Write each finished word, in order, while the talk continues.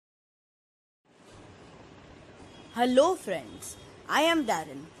Hello friends, I am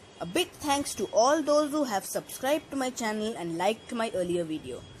Darren. A big thanks to all those who have subscribed to my channel and liked my earlier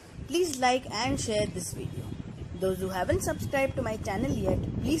video. Please like and share this video. Those who haven't subscribed to my channel yet,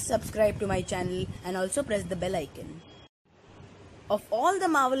 please subscribe to my channel and also press the bell icon. Of all the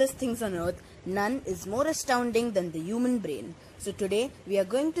marvelous things on earth, none is more astounding than the human brain. So today we are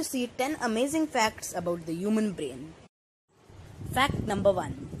going to see 10 amazing facts about the human brain. Fact number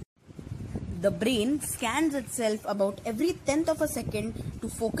 1. The brain scans itself about every 10th of a second to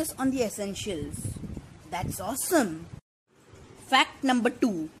focus on the essentials. That's awesome! Fact number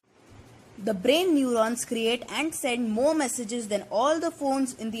 2. The brain neurons create and send more messages than all the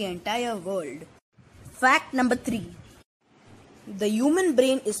phones in the entire world. Fact number 3. The human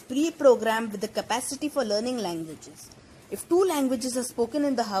brain is pre-programmed with the capacity for learning languages. If 2 languages are spoken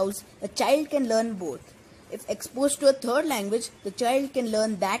in the house, a child can learn both. If exposed to a third language, the child can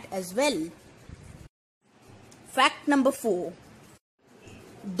learn that as well. Fact number 4.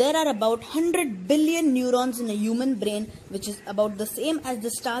 There are about 100 billion neurons in a human brain, which is about the same as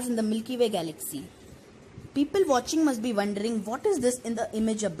the stars in the Milky Way galaxy. People watching must be wondering, what is this in the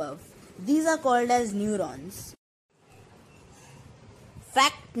image above? These are called as neurons.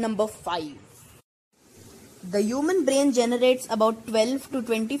 Fact number 5. The human brain generates about 12 to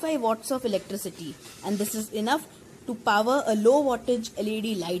 25 watts of electricity, and this is enough to power a low wattage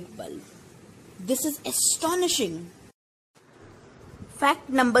LED light bulb. This is astonishing. Fact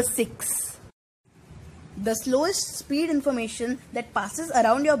number 6. The slowest speed information that passes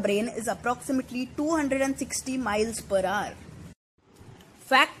around your brain is approximately 260 miles per hour.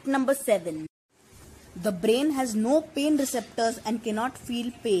 Fact number 7. The brain has no pain receptors and cannot feel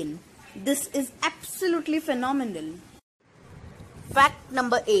pain. This is absolutely phenomenal. Fact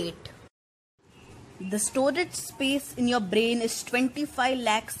number 8. The storage space in your brain is 25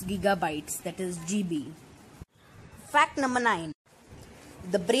 lakhs gigabytes, that is GB. Fact number 9.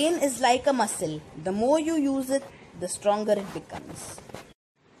 The brain is like a muscle. The more you use it, the stronger it becomes.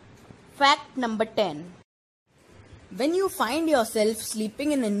 Fact number 10. When you find yourself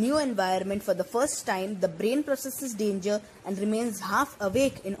sleeping in a new environment for the first time, the brain processes danger and remains half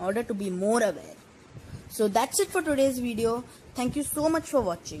awake in order to be more aware. So that's it for today's video. Thank you so much for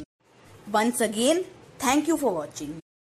watching. Once again, thank you for watching.